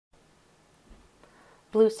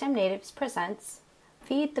Bluestem Natives presents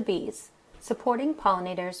Feed the Bees, Supporting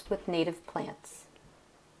Pollinators with Native Plants.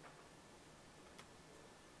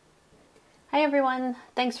 Hi everyone,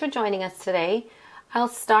 thanks for joining us today. I'll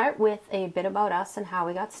start with a bit about us and how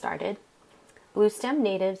we got started. Bluestem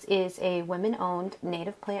Natives is a women-owned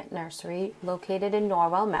native plant nursery located in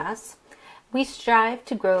Norwell, Mass. We strive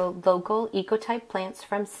to grow local ecotype plants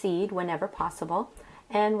from seed whenever possible,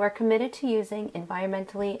 and we're committed to using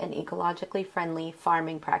environmentally and ecologically friendly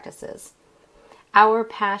farming practices. Our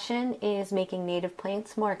passion is making native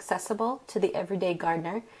plants more accessible to the everyday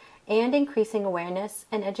gardener and increasing awareness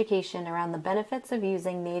and education around the benefits of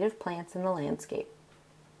using native plants in the landscape.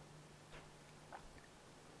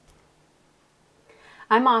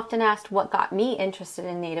 I'm often asked what got me interested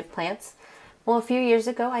in native plants. Well, a few years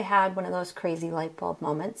ago, I had one of those crazy light bulb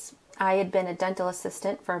moments. I had been a dental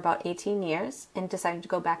assistant for about 18 years and decided to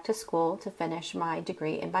go back to school to finish my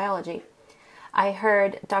degree in biology. I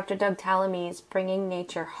heard Dr. Doug Tallamy's Bringing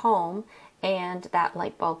Nature Home, and that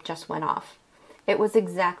light bulb just went off. It was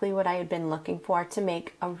exactly what I had been looking for to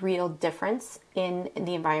make a real difference in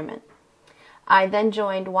the environment. I then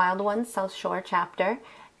joined Wild Ones South Shore chapter,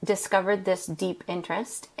 discovered this deep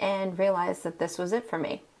interest, and realized that this was it for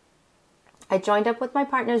me. I joined up with my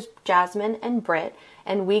partners Jasmine and Britt,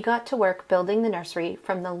 and we got to work building the nursery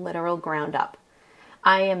from the literal ground up.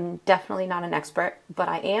 I am definitely not an expert, but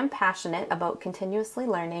I am passionate about continuously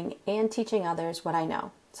learning and teaching others what I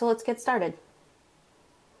know. So let's get started.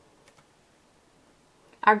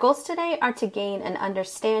 Our goals today are to gain an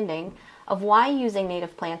understanding of why using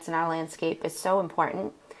native plants in our landscape is so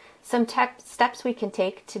important, some steps we can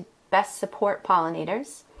take to best support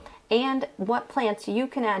pollinators, and what plants you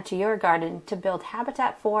can add to your garden to build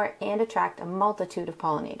habitat for and attract a multitude of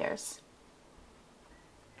pollinators.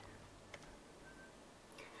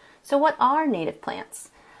 So what are native plants?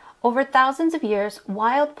 Over thousands of years,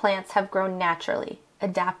 wild plants have grown naturally,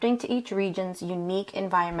 adapting to each region's unique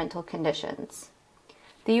environmental conditions.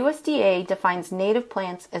 The USDA defines native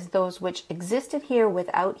plants as those which existed here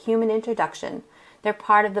without human introduction. They're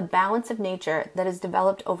part of the balance of nature that has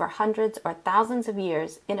developed over hundreds or thousands of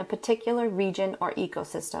years in a particular region or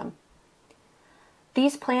ecosystem.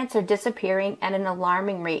 These plants are disappearing at an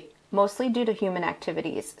alarming rate, mostly due to human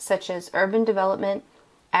activities such as urban development,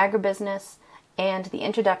 agribusiness, and the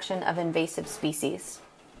introduction of invasive species.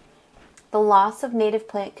 The loss of native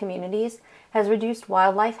plant communities has reduced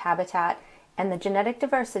wildlife habitat and the genetic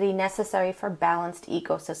diversity necessary for balanced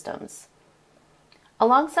ecosystems.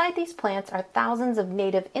 Alongside these plants are thousands of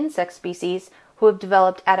native insect species who have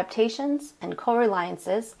developed adaptations and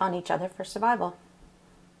co-reliances on each other for survival.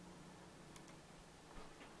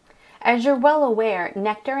 As you're well aware,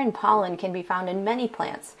 nectar and pollen can be found in many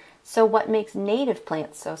plants, so what makes native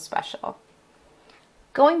plants so special?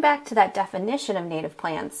 Going back to that definition of native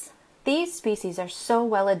plants, these species are so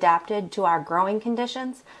well adapted to our growing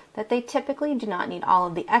conditions that they typically do not need all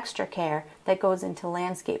of the extra care that goes into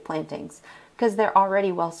landscape plantings, because they're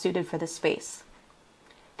already well suited for the space.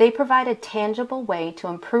 They provide a tangible way to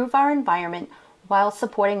improve our environment while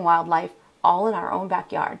supporting wildlife all in our own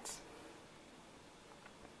backyards.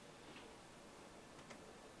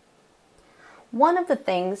 One of the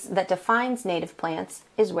things that defines native plants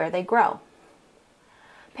is where they grow.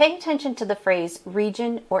 Pay attention to the phrase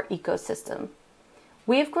region or ecosystem.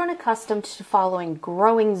 We have grown accustomed to following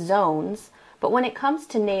growing zones, but when it comes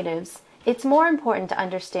to natives, it's more important to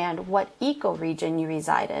understand what ecoregion you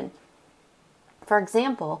reside in. For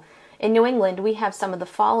example, in New England, we have some of the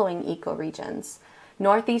following ecoregions: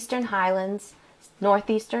 Northeastern Highlands,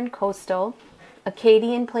 Northeastern Coastal,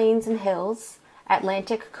 Acadian Plains and Hills,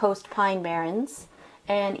 Atlantic Coast Pine Barrens,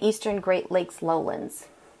 and Eastern Great Lakes Lowlands.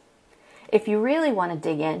 If you really want to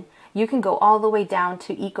dig in, you can go all the way down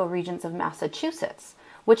to ecoregions of Massachusetts,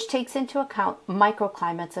 which takes into account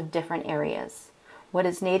microclimates of different areas. What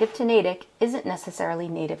is native to Natick isn't necessarily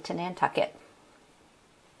native to Nantucket.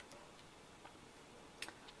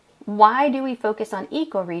 Why do we focus on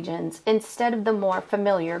ecoregions instead of the more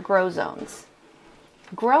familiar grow zones?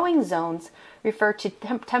 Growing zones refer to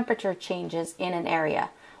temperature changes in an area,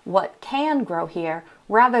 what can grow here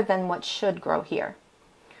rather than what should grow here.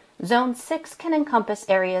 Zone 6 can encompass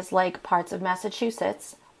areas like parts of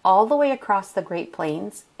Massachusetts, all the way across the Great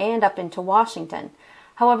Plains and up into Washington.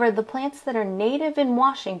 However, the plants that are native in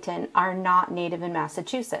Washington are not native in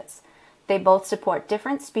Massachusetts. They both support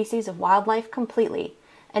different species of wildlife completely,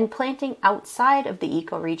 and planting outside of the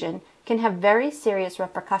ecoregion can have very serious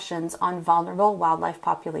repercussions on vulnerable wildlife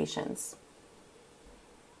populations.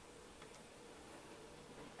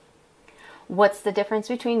 What's the difference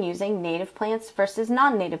between using native plants versus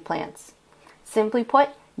non-native plants? Simply put,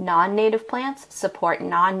 Non-native plants support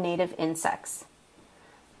non-native insects.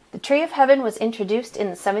 The tree of heaven was introduced in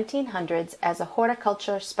the 1700s as a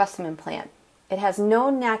horticulture specimen plant. It has no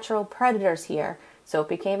natural predators here, so it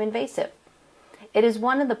became invasive. It is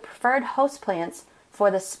one of the preferred host plants for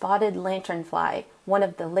the spotted lanternfly, one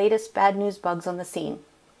of the latest bad news bugs on the scene.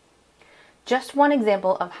 Just one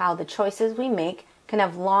example of how the choices we make can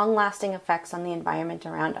have long-lasting effects on the environment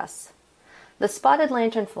around us. The spotted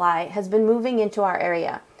lanternfly has been moving into our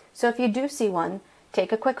area, so if you do see one,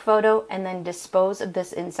 take a quick photo and then dispose of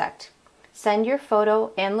this insect. Send your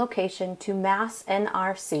photo and location to Mass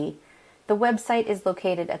NRC. The website is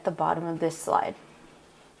located at the bottom of this slide.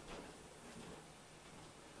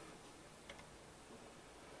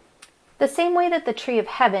 The same way that the tree of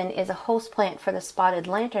heaven is a host plant for the spotted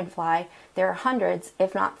lanternfly, there are hundreds,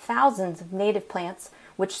 if not thousands, of native plants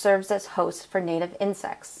which serves as hosts for native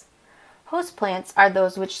insects. Host plants are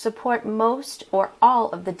those which support most or all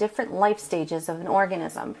of the different life stages of an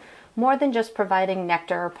organism, more than just providing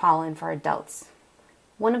nectar or pollen for adults.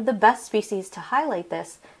 One of the best species to highlight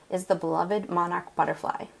this is the beloved monarch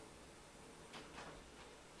butterfly.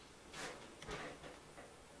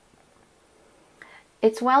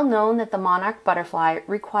 It's well known that the monarch butterfly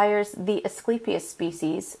requires the Asclepias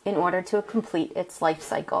species in order to complete its life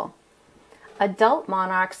cycle. Adult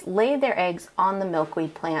monarchs lay their eggs on the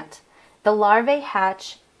milkweed plant. The larvae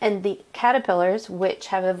hatch, and the caterpillars, which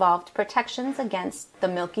have evolved protections against the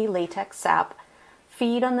milky latex sap,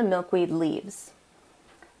 feed on the milkweed leaves.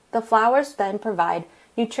 The flowers then provide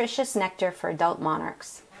nutritious nectar for adult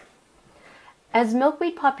monarchs. As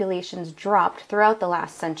milkweed populations dropped throughout the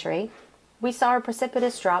last century, we saw a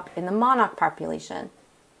precipitous drop in the monarch population.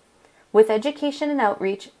 With education and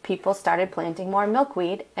outreach, people started planting more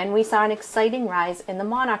milkweed, and we saw an exciting rise in the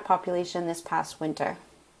monarch population this past winter.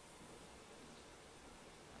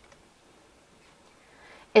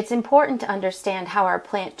 It's important to understand how our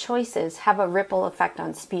plant choices have a ripple effect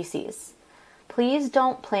on species. Please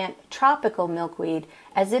don't plant tropical milkweed,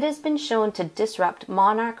 as it has been shown to disrupt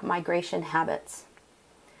monarch migration habits.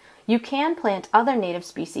 You can plant other native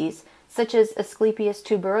species, such as Asclepias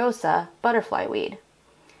tuberosa butterfly weed.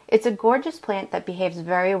 It's a gorgeous plant that behaves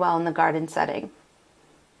very well in the garden setting.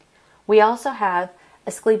 We also have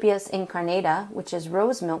Asclepias incarnata, which is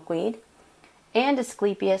rose milkweed, and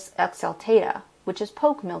Asclepias exaltata, which is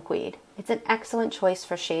poke milkweed. It's an excellent choice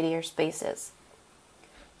for shadier spaces.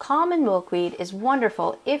 Common milkweed is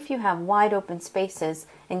wonderful if you have wide open spaces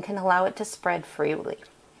and can allow it to spread freely.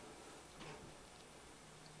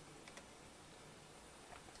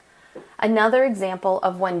 Another example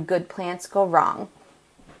of when good plants go wrong.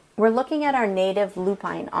 We're looking at our native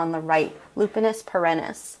lupine on the right, Lupinus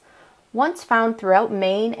perennis. Once found throughout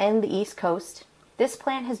Maine and the East Coast, this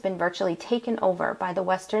plant has been virtually taken over by the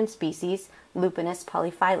western species Lupinus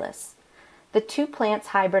polyphyllus. The two plants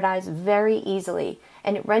hybridize very easily,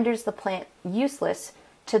 and it renders the plant useless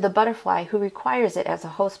to the butterfly who requires it as a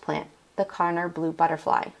host plant, the Carner blue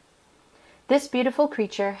butterfly. This beautiful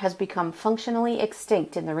creature has become functionally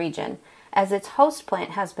extinct in the region, as its host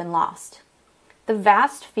plant has been lost. The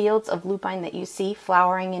vast fields of lupine that you see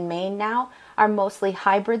flowering in Maine now are mostly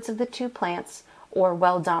hybrids of the two plants, or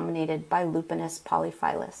well dominated by Lupinus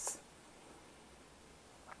polyphyllus.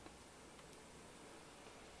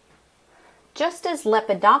 Just as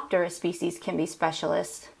Lepidoptera species can be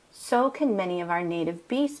specialists, so can many of our native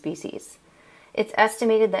bee species. It's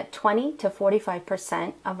estimated that 20 to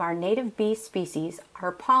 45% of our native bee species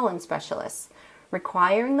are pollen specialists,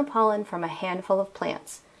 requiring the pollen from a handful of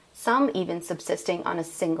plants, some even subsisting on a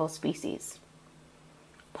single species.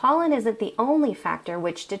 Pollen isn't the only factor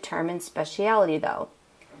which determines speciality, though.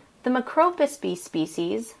 The Macropus bee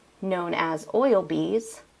species, known as oil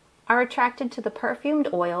bees, are attracted to the perfumed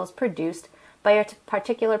oils produced by a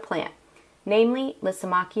particular plant, namely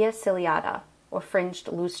Lysimachia ciliata, or fringed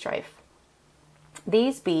loosestrife.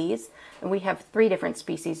 These bees, and we have 3 different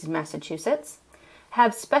species in Massachusetts,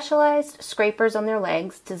 have specialized scrapers on their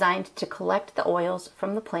legs designed to collect the oils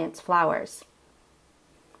from the plant's flowers.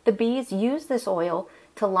 The bees use this oil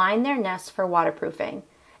to line their nests for waterproofing,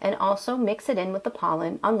 and also mix it in with the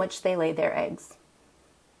pollen on which they lay their eggs.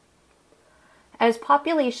 As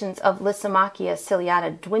populations of Lysimachia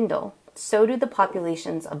ciliata dwindle, so do the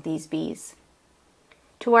populations of these bees.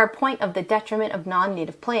 To our point of the detriment of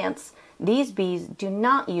non-native plants, these bees do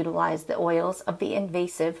not utilize the oils of the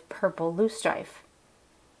invasive purple loosestrife.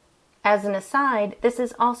 As an aside, this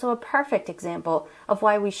is also a perfect example of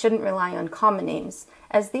why we shouldn't rely on common names,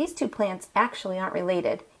 as these two plants actually aren't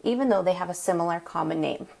related, even though they have a similar common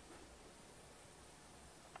name.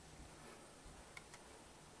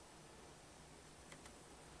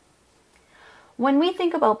 When we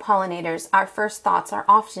think about pollinators, our first thoughts are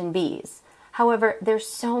often bees. However, there's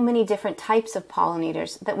so many different types of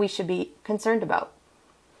pollinators that we should be concerned about.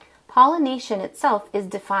 Pollination itself is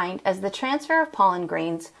defined as the transfer of pollen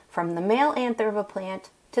grains from the male anther of a plant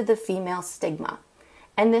to the female stigma,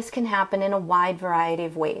 and this can happen in a wide variety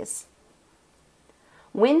of ways.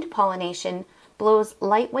 Wind pollination blows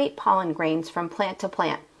lightweight pollen grains from plant to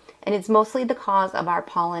plant, and it's mostly the cause of our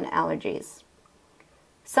pollen allergies.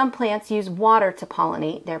 Some plants use water to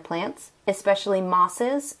pollinate their plants, especially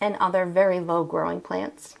mosses and other very low-growing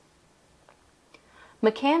plants.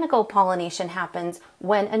 Mechanical pollination happens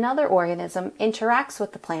when another organism interacts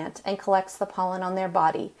with the plant and collects the pollen on their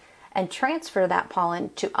body and transfer that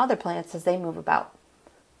pollen to other plants as they move about.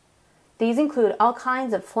 These include all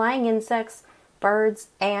kinds of flying insects, birds,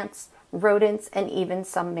 ants, rodents, and even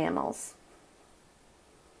some mammals.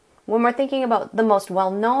 When we're thinking about the most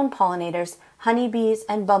well-known pollinators, honeybees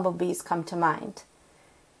and bumblebees come to mind.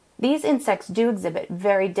 These insects do exhibit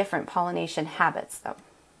very different pollination habits, though.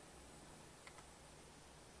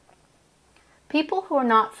 People who are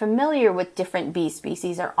not familiar with different bee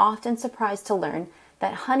species are often surprised to learn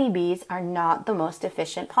that honeybees are not the most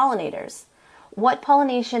efficient pollinators. What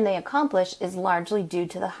pollination they accomplish is largely due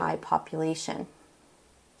to the high population.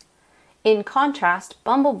 In contrast,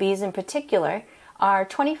 bumblebees in particular are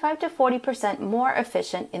 25 to 40% more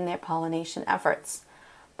efficient in their pollination efforts.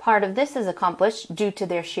 Part of this is accomplished due to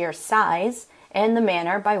their sheer size and the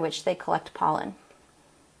manner by which they collect pollen.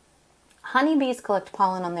 Honeybees collect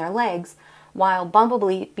pollen on their legs, while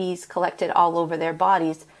bumblebees collect it all over their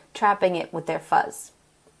bodies, trapping it with their fuzz.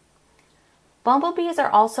 Bumblebees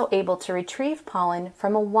are also able to retrieve pollen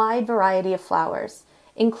from a wide variety of flowers,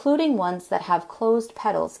 including ones that have closed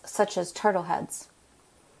petals, such as turtleheads.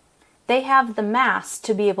 They have the mass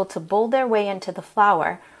to be able to bull their way into the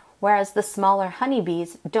flower, whereas the smaller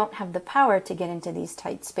honeybees don't have the power to get into these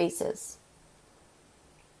tight spaces.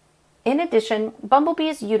 In addition,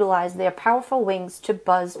 bumblebees utilize their powerful wings to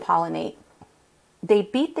buzz pollinate. They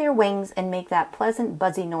beat their wings and make that pleasant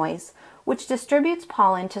buzzy noise, which distributes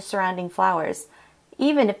pollen to surrounding flowers,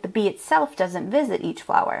 even if the bee itself doesn't visit each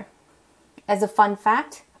flower. As a fun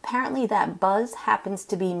fact, apparently that buzz happens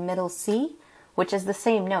to be middle C, which is the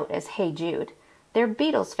same note as Hey Jude. They're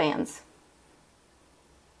Beatles fans.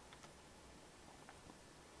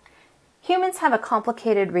 Humans have a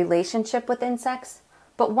complicated relationship with insects,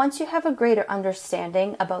 but once you have a greater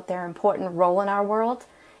understanding about their important role in our world,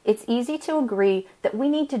 it's easy to agree that we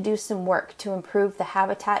need to do some work to improve the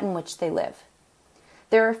habitat in which they live.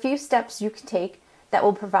 There are a few steps you can take that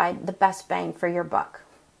will provide the best bang for your buck.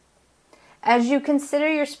 As you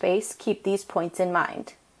consider your space, keep these points in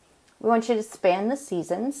mind. We want you to span the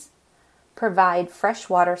seasons, provide fresh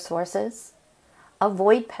water sources,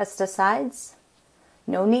 avoid pesticides,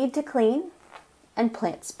 no need to clean, and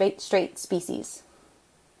plant straight species.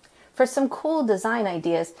 For some cool design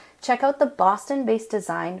ideas, check out the Boston-based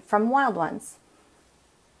design from Wild Ones.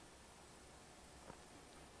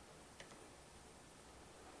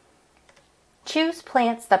 Choose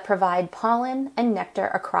plants that provide pollen and nectar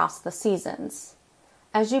across the seasons.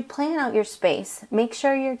 As you plan out your space, make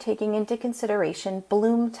sure you're taking into consideration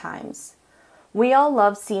bloom times. We all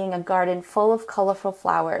love seeing a garden full of colorful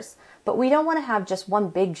flowers, but we don't want to have just one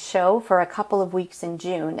big show for a couple of weeks in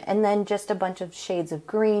June and then just a bunch of shades of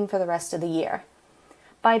green for the rest of the year.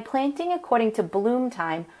 By planting according to bloom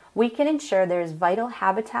time, we can ensure there is vital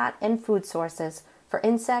habitat and food sources for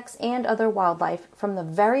insects and other wildlife from the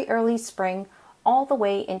very early spring all the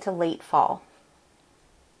way into late fall.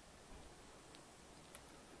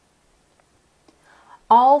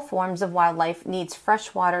 All forms of wildlife needs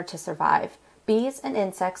fresh water to survive. Bees and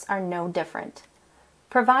insects are no different.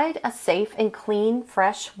 Provide a safe and clean,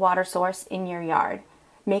 fresh water source in your yard,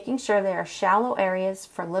 making sure there are shallow areas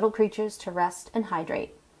for little creatures to rest and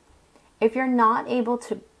hydrate. If you're not able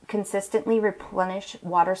to consistently replenish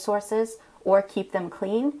water sources or keep them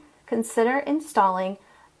clean, consider installing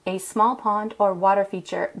a small pond or water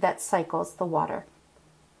feature that cycles the water.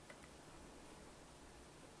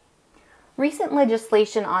 Recent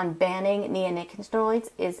legislation on banning neonicotinoids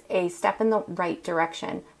is a step in the right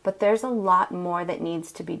direction, but there's a lot more that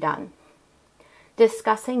needs to be done.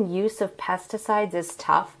 Discussing use of pesticides is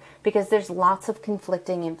tough because there's lots of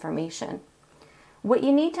conflicting information. What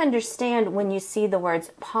you need to understand when you see the words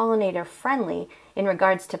pollinator friendly in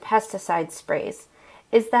regards to pesticide sprays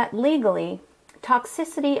is that legally,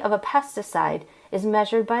 toxicity of a pesticide is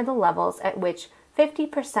measured by the levels at which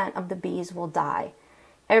 50% of the bees will die.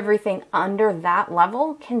 Everything under that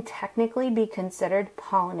level can technically be considered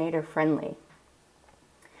pollinator friendly.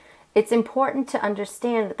 It's important to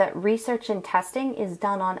understand that research and testing is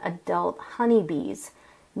done on adult honeybees,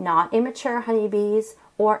 not immature honeybees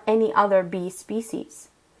or any other bee species.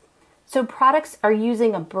 So products are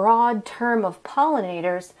using a broad term of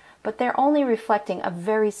pollinators, but they're only reflecting a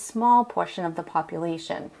very small portion of the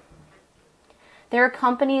population. There are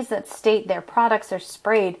companies that state their products are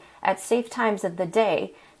sprayed at safe times of the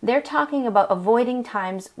day. They're talking about avoiding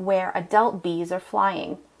times where adult bees are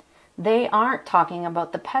flying. They aren't talking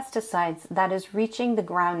about the pesticides that is reaching the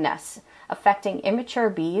ground nests, affecting immature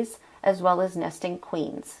bees as well as nesting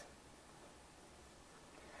queens.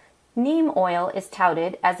 Neem oil is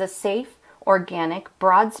touted as a safe, organic,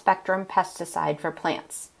 broad-spectrum pesticide for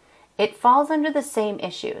plants. It falls under the same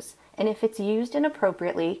issues, and if it's used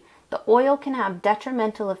inappropriately, the oil can have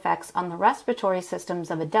detrimental effects on the respiratory systems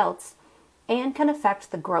of adults and can affect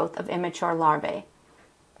the growth of immature larvae.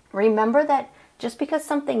 Remember that just because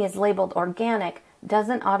something is labeled organic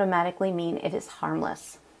doesn't automatically mean it is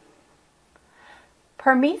harmless.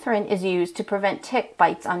 Permethrin is used to prevent tick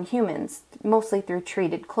bites on humans, mostly through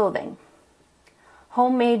treated clothing.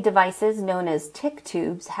 Homemade devices known as tick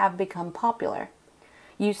tubes have become popular.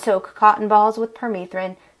 You soak cotton balls with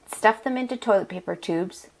permethrin, stuff them into toilet paper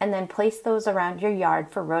tubes, and then place those around your yard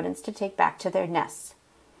for rodents to take back to their nests.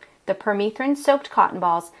 The permethrin-soaked cotton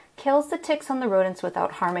balls kills the ticks on the rodents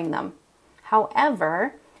without harming them.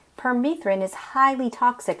 However, permethrin is highly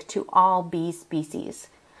toxic to all bee species.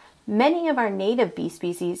 Many of our native bee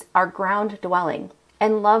species are ground-dwelling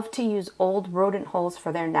and love to use old rodent holes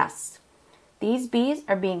for their nests. These bees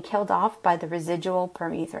are being killed off by the residual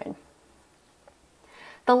permethrin.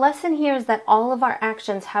 The lesson here is that all of our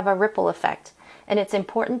actions have a ripple effect, and it's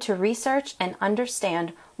important to research and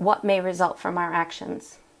understand what may result from our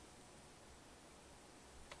actions.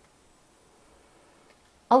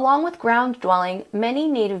 Along with ground dwelling, many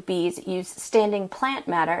native bees use standing plant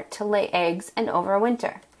matter to lay eggs and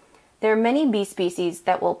overwinter. There are many bee species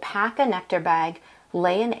that will pack a nectar bag,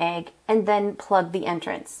 lay an egg, and then plug the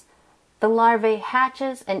entrance. The larvae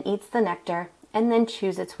hatches and eats the nectar and then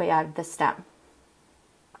chews its way out of the stem.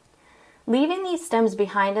 Leaving these stems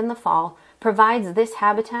behind in the fall provides this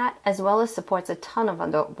habitat as well as supports a ton of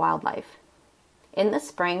other wildlife. In the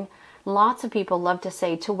spring, lots of people love to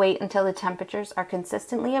say to wait until the temperatures are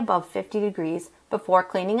consistently above 50 degrees before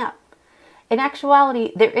cleaning up. In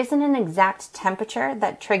actuality, there isn't an exact temperature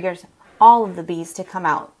that triggers all of the bees to come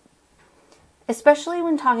out. Especially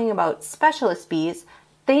when talking about specialist bees,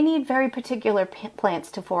 they need very particular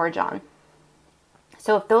plants to forage on.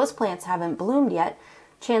 So if those plants haven't bloomed yet,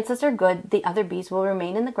 chances are good the other bees will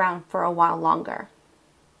remain in the ground for a while longer.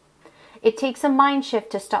 It takes a mind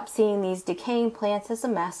shift to stop seeing these decaying plants as a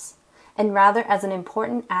mess and rather as an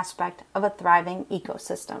important aspect of a thriving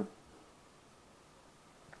ecosystem.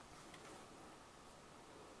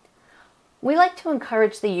 We like to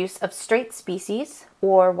encourage the use of straight species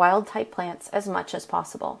or wild-type plants as much as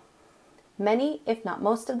possible. Many, if not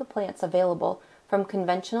most of the plants available from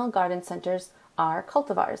conventional garden centers are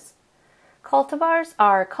cultivars. Cultivars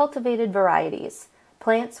are cultivated varieties,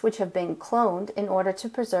 plants which have been cloned in order to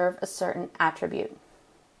preserve a certain attribute.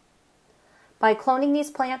 By cloning these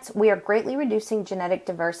plants, we are greatly reducing genetic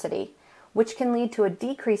diversity, which can lead to a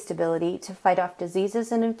decreased ability to fight off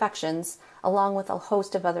diseases and infections, along with a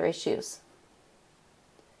host of other issues.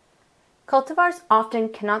 Cultivars often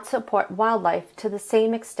cannot support wildlife to the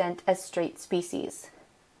same extent as straight species.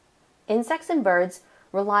 Insects and birds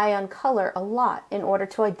rely on color a lot in order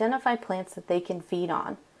to identify plants that they can feed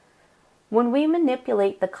on. When we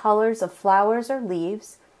manipulate the colors of flowers or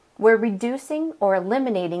leaves, we're reducing or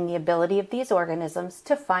eliminating the ability of these organisms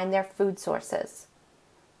to find their food sources.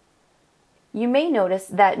 You may notice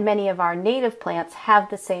that many of our native plants have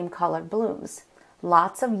the same color blooms,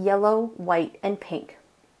 lots of yellow, white, and pink.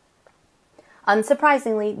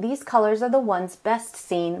 Unsurprisingly, these colors are the ones best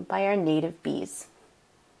seen by our native bees.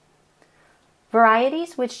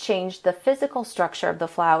 Varieties which change the physical structure of the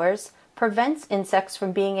flowers prevents insects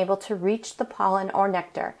from being able to reach the pollen or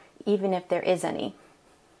nectar, even if there is any.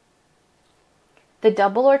 The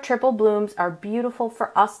double or triple blooms are beautiful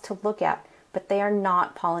for us to look at, but they are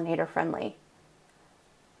not pollinator friendly.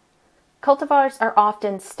 Cultivars are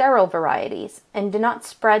often sterile varieties and do not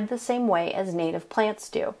spread the same way as native plants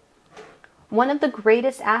do. One of the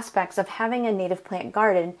greatest aspects of having a native plant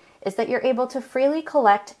garden is that you're able to freely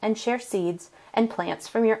collect and share seeds and plants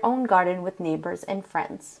from your own garden with neighbors and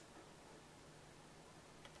friends.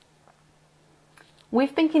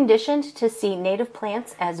 We've been conditioned to see native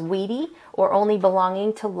plants as weedy or only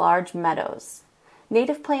belonging to large meadows.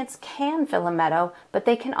 Native plants can fill a meadow, but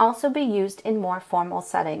they can also be used in more formal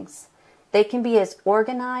settings. They can be as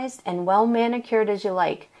organized and well manicured as you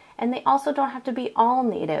like, and they also don't have to be all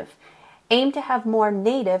native. Aim to have more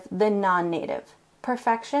native than non-native.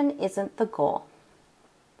 Perfection isn't the goal.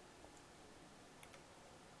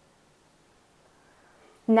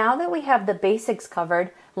 Now that we have the basics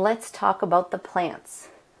covered, let's talk about the plants.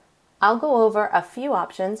 I'll go over a few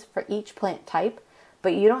options for each plant type,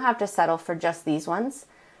 but you don't have to settle for just these ones.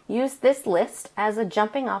 Use this list as a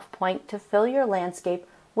jumping off point to fill your landscape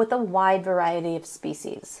with a wide variety of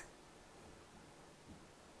species.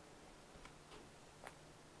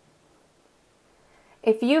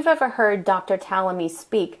 If you've ever heard Dr. Talamy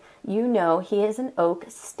speak, you know he is an oak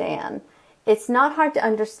stan. It's not hard to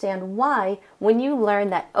understand why when you learn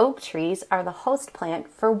that oak trees are the host plant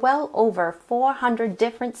for well over 400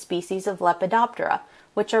 different species of Lepidoptera,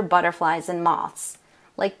 which are butterflies and moths,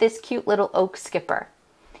 like this cute little oak skipper,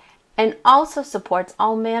 and also supports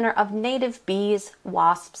all manner of native bees,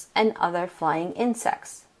 wasps, and other flying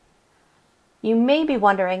insects. You may be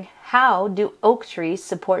wondering, how do oak trees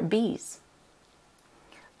support bees?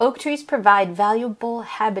 Oak trees provide valuable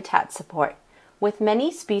habitat support, with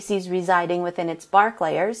many species residing within its bark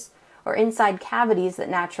layers or inside cavities that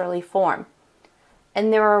naturally form.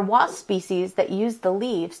 And there are wasp species that use the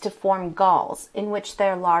leaves to form galls in which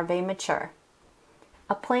their larvae mature.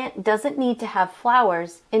 A plant doesn't need to have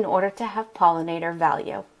flowers in order to have pollinator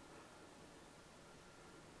value.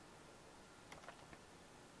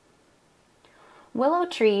 Willow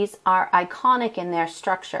trees are iconic in their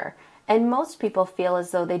structure, and most people feel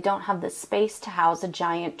as though they don't have the space to house a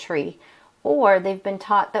giant tree, or they've been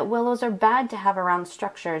taught that willows are bad to have around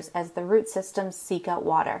structures as the root systems seek out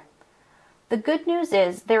water. The good news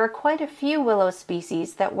is there are quite a few willow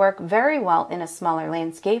species that work very well in a smaller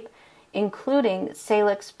landscape, including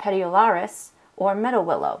Salix petiolaris or meadow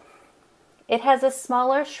willow. It has a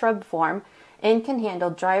smaller shrub form and can handle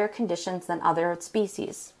drier conditions than other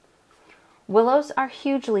species. Willows are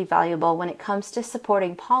hugely valuable when it comes to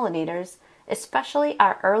supporting pollinators, especially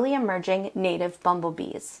our early emerging native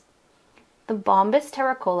bumblebees. The Bombus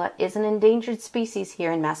terricola is an endangered species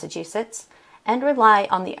here in Massachusetts and rely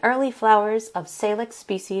on the early flowers of Salix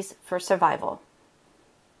species for survival.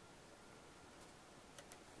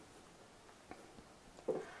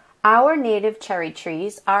 Our native cherry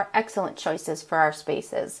trees are excellent choices for our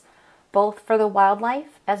spaces, both for the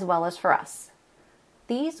wildlife as well as for us.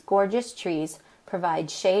 These gorgeous trees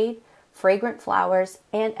provide shade, fragrant flowers,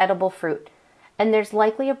 and edible fruit, and there's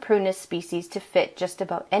likely a prunus species to fit just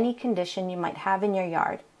about any condition you might have in your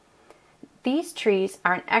yard. These trees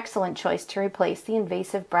are an excellent choice to replace the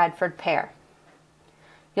invasive Bradford pear.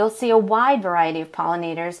 You'll see a wide variety of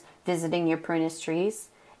pollinators visiting your prunus trees,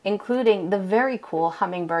 including the very cool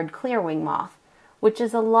hummingbird clearwing moth, which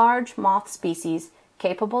is a large moth species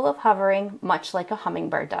capable of hovering much like a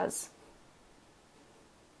hummingbird does.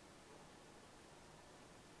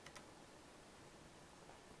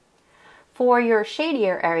 For your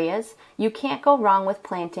shadier areas, you can't go wrong with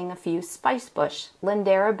planting a few spicebush,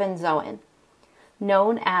 Lindera benzoin.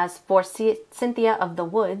 Known as forsythia of the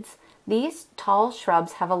woods, these tall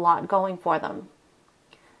shrubs have a lot going for them.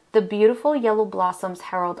 The beautiful yellow blossoms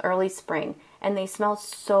herald early spring, and they smell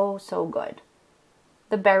so good.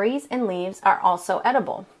 The berries and leaves are also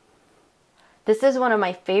edible. This is one of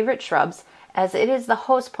my favorite shrubs, as it is the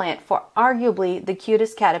host plant for arguably the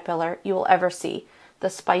cutest caterpillar you will ever see, the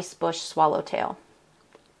spicebush swallowtail.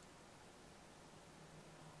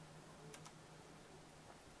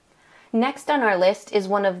 Next on our list is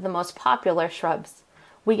one of the most popular shrubs.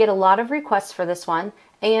 We get a lot of requests for this one,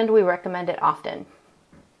 and we recommend it often.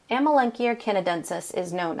 Amelanchier canadensis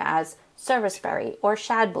is known as serviceberry or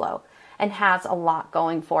shadblow and has a lot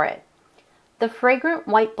going for it. The fragrant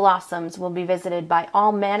white blossoms will be visited by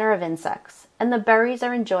all manner of insects, and the berries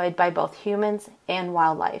are enjoyed by both humans and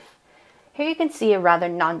wildlife. Here you can see a rather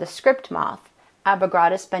nondescript moth,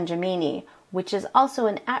 Abigratus benjamini, which is also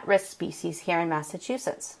an at-risk species here in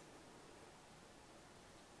Massachusetts.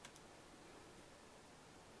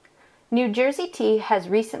 New Jersey tea has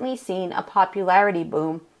recently seen a popularity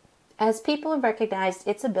boom as people have recognized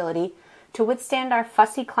its ability to withstand our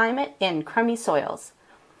fussy climate and crummy soils.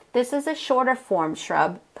 This is a shorter form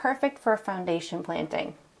shrub, perfect for foundation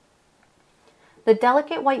planting. The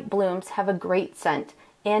delicate white blooms have a great scent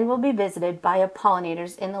and will be visited by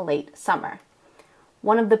pollinators in the late summer.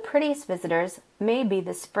 One of the prettiest visitors may be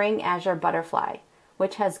the spring azure butterfly,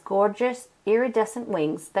 which has gorgeous iridescent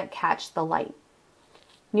wings that catch the light.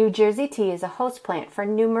 New Jersey tea is a host plant for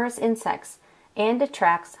numerous insects and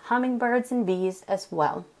attracts hummingbirds and bees as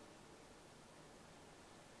well.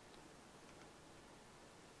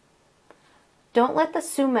 Don't let the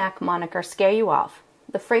sumac moniker scare you off.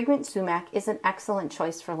 The fragrant sumac is an excellent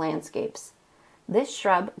choice for landscapes. This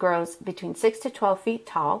shrub grows between 6 to 12 feet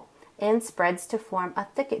tall and spreads to form a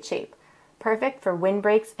thicket shape, perfect for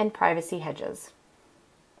windbreaks and privacy hedges.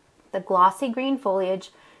 The glossy green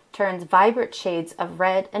foliage turns vibrant shades of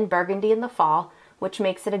red and burgundy in the fall, which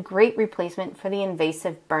makes it a great replacement for the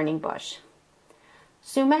invasive burning bush.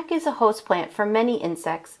 Sumac is a host plant for many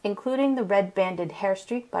insects, including the red-banded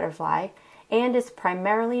hairstreak butterfly, and is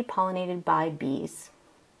primarily pollinated by bees.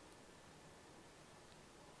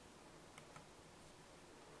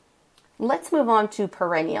 Let's move on to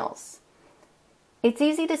perennials. It's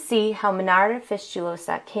easy to see how Monarda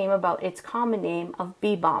fistulosa came about its common name of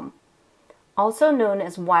bee balm. Also known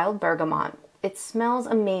as wild bergamot, it smells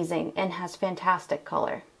amazing and has fantastic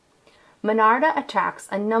color. Monarda attracts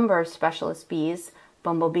a number of specialist bees,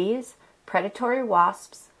 bumblebees, predatory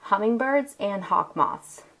wasps, hummingbirds, and hawk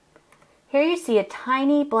moths. Here you see a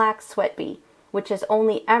tiny black sweat bee, which has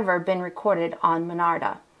only ever been recorded on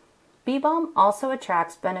Monarda. Bee balm also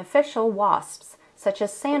attracts beneficial wasps, such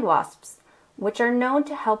as sand wasps, which are known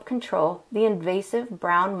to help control the invasive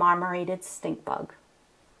brown marmorated stink bug.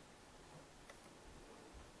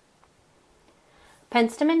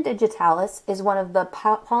 Penstemon digitalis is one of the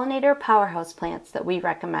pollinator powerhouse plants that we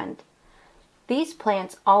recommend. These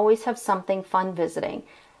plants always have something fun visiting,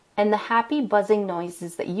 and the happy buzzing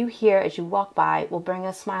noises that you hear as you walk by will bring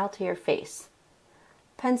a smile to your face.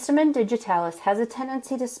 Penstemon digitalis has a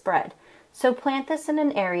tendency to spread, so plant this in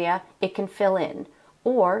an area it can fill in,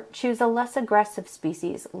 or choose a less aggressive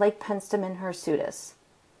species like Penstemon hirsutus.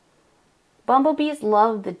 Bumblebees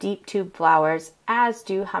love the deep tube flowers, as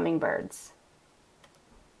do hummingbirds.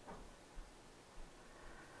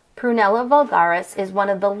 Prunella vulgaris is one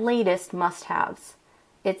of the latest must-haves.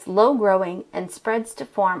 It's low-growing and spreads to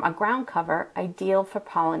form a ground cover ideal for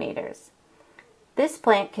pollinators. This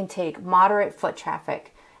plant can take moderate foot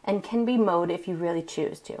traffic and can be mowed if you really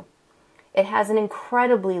choose to. It has an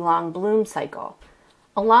incredibly long bloom cycle.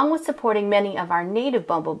 Along with supporting many of our native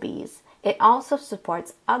bumblebees, it also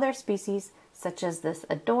supports other species such as this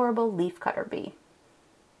adorable leafcutter bee.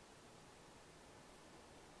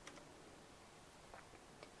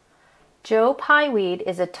 Joe Pye weed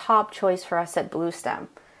is a top choice for us at Bluestem.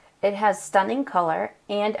 It has stunning color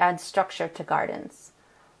and adds structure to gardens.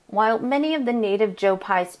 While many of the native Joe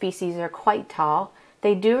Pye species are quite tall,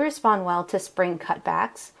 they do respond well to spring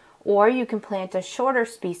cutbacks, or you can plant a shorter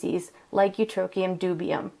species like Eutrochium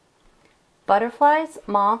dubium. Butterflies,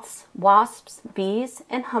 moths, wasps, bees,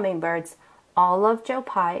 and hummingbirds all love Joe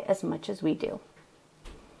Pye as much as we do.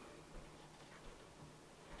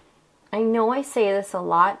 I know I say this a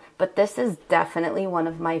lot, but this is definitely one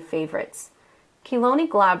of my favorites. Chelone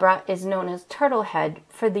glabra is known as turtlehead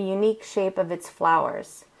for the unique shape of its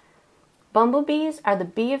flowers. Bumblebees are the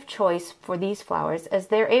bee of choice for these flowers as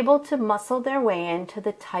they're able to muscle their way into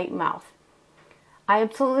the tight mouth. I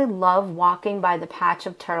absolutely love walking by the patch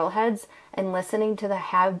of turtleheads and listening to the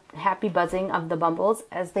happy buzzing of the bumbles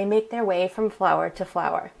as they make their way from flower to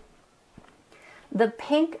flower. The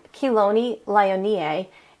pink Chelone lyoneae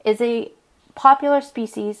is a popular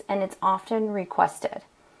species and it's often requested.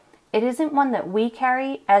 It isn't one that we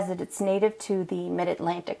carry as it's native to the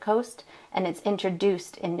mid-Atlantic coast and it's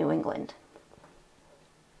introduced in New England.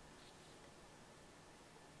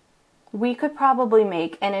 We could probably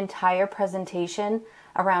make an entire presentation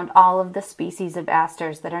around all of the species of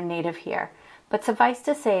asters that are native here, but suffice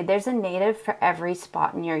to say there's a native for every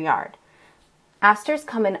spot in your yard. Asters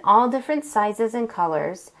come in all different sizes and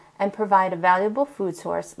colors and provide a valuable food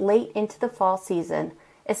source late into the fall season,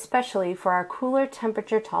 especially for our cooler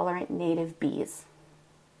temperature tolerant native bees.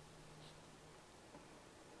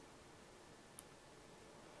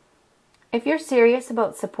 If you're serious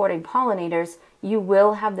about supporting pollinators, you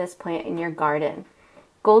will have this plant in your garden.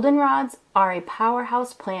 Goldenrods are a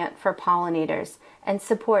powerhouse plant for pollinators and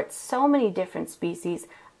support so many different species,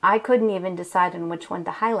 I couldn't even decide on which one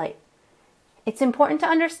to highlight. It's important to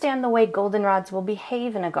understand the way goldenrods will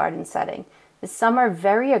behave in a garden setting. Some are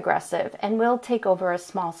very aggressive and will take over a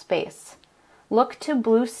small space. Look to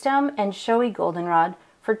Bluestem and showy goldenrod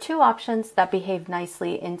for two options that behave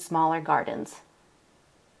nicely in smaller gardens.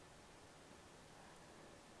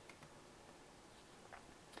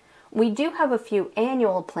 We do have a few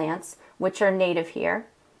annual plants which are native here.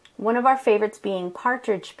 One of our favorites being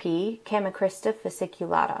partridge pea, Chamaecrista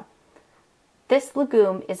fasciculata. This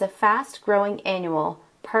legume is a fast-growing annual,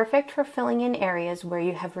 perfect for filling in areas where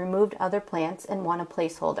you have removed other plants and want a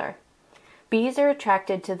placeholder. Bees are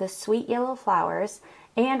attracted to the sweet yellow flowers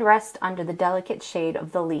and rest under the delicate shade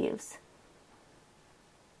of the leaves.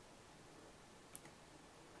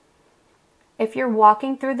 If you're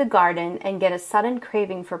walking through the garden and get a sudden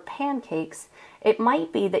craving for pancakes, it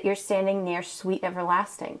might be that you're standing near Sweet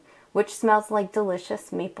Everlasting, which smells like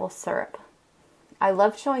delicious maple syrup. I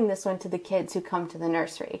love showing this one to the kids who come to the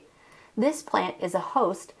nursery. This plant is a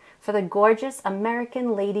host for the gorgeous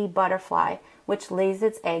American lady butterfly, which lays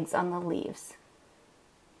its eggs on the leaves.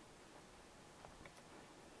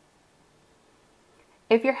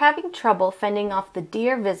 If you're having trouble fending off the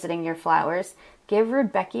deer visiting your flowers, give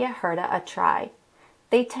Rudbeckia hirta a try.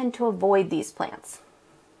 They tend to avoid these plants.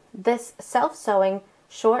 This self-sowing,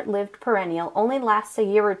 short-lived perennial only lasts a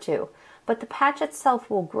year or two, but the patch itself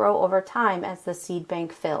will grow over time as the seed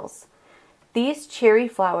bank fills. These cheery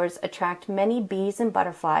flowers attract many bees and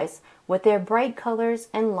butterflies with their bright colors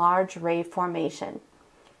and large ray formation.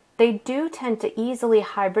 They do tend to easily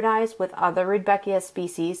hybridize with other Rudbeckia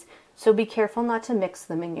species, so be careful not to mix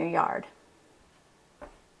them in your yard.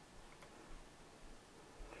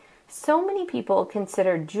 So many people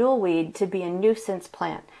consider jewelweed to be a nuisance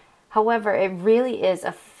plant. However, it really is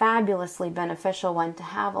a fabulously beneficial one to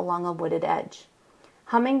have along a wooded edge.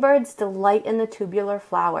 Hummingbirds delight in the tubular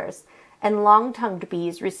flowers, and long-tongued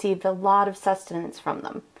bees receive a lot of sustenance from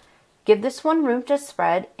them. Give this one room to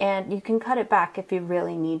spread, and you can cut it back if you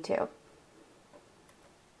really need to.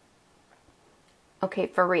 Okay,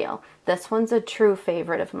 for real, this one's a true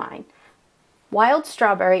favorite of mine. Wild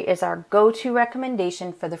strawberry is our go-to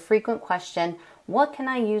recommendation for the frequent question, what can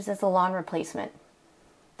I use as a lawn replacement?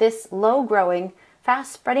 This low-growing,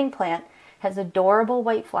 fast-spreading plant has adorable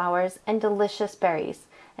white flowers and delicious berries,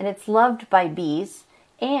 and it's loved by bees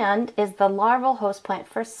and is the larval host plant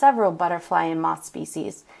for several butterfly and moth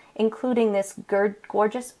species, including this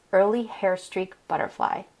gorgeous early hairstreak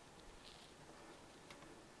butterfly.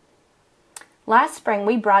 Last spring,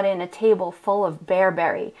 we brought in a table full of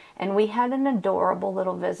bearberry, and we had an adorable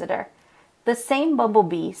little visitor. The same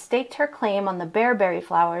bumblebee staked her claim on the bearberry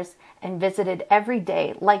flowers and visited every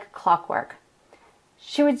day like clockwork.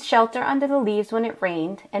 She would shelter under the leaves when it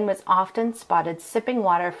rained and was often spotted sipping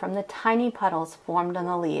water from the tiny puddles formed on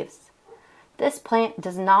the leaves. This plant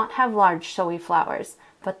does not have large showy flowers,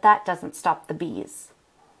 but that doesn't stop the bees.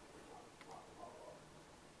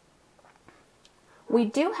 We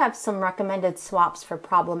do have some recommended swaps for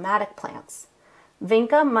problematic plants.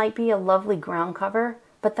 Vinca might be a lovely ground cover,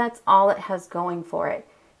 but that's all it has going for it.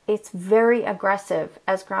 It's very aggressive,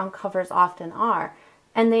 as ground covers often are,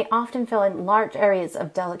 and they often fill in large areas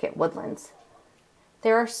of delicate woodlands.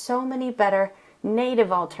 There are so many better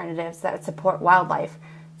native alternatives that support wildlife,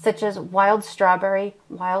 such as wild strawberry,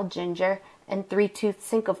 wild ginger, and three-toothed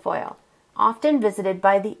cinquefoil, often visited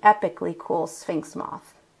by the epically cool sphinx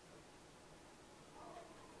moth.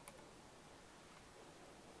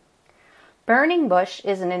 Burning bush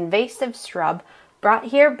is an invasive shrub brought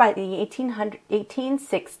here by the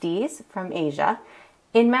 1860s from Asia.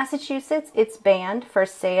 In Massachusetts, it's banned for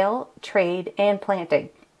sale, trade, and planting.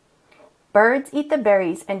 Birds eat the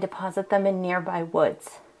berries and deposit them in nearby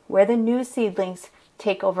woods, where the new seedlings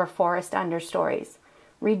take over forest understories,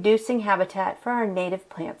 reducing habitat for our native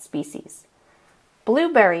plant species.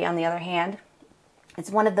 Blueberry, on the other hand,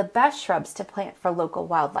 is one of the best shrubs to plant for local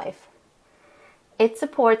wildlife. It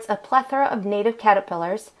supports a plethora of native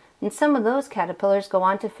caterpillars, and some of those caterpillars go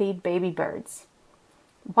on to feed baby birds.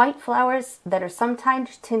 White flowers that are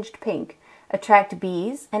sometimes tinged pink attract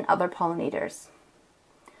bees and other pollinators.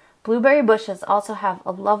 Blueberry bushes also have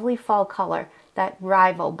a lovely fall color that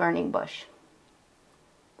rival burning bush.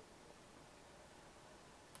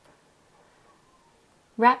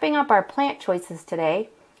 Wrapping up our plant choices today,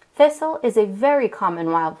 thistle is a very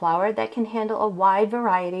common wildflower that can handle a wide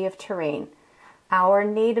variety of terrain. Our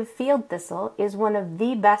native field thistle is one of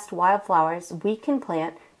the best wildflowers we can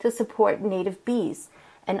plant to support native bees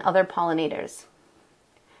and other pollinators.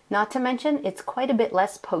 Not to mention, it's quite a bit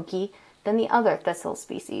less pokey than the other thistle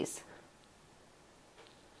species.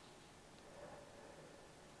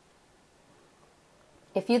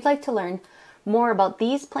 If you'd like to learn more about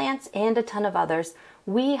these plants and a ton of others,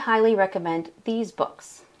 we highly recommend these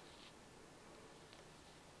books.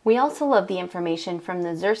 We also love the information from the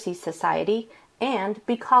Xerces Society and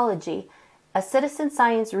Beecology, a citizen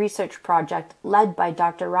science research project led by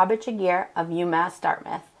Dr. Robert Jagier of UMass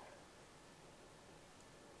Dartmouth.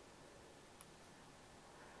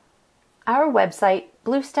 Our website,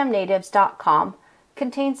 bluestemnatives.com,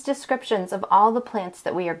 contains descriptions of all the plants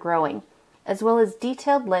that we are growing, as well as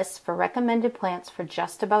detailed lists for recommended plants for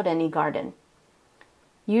just about any garden.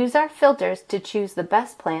 Use our filters to choose the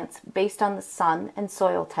best plants based on the sun and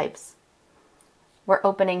soil types. We're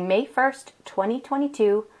opening May 1st,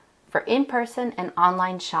 2022 for in-person and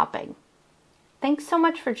online shopping. Thanks so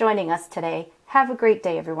much for joining us today. Have a great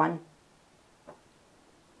day, everyone.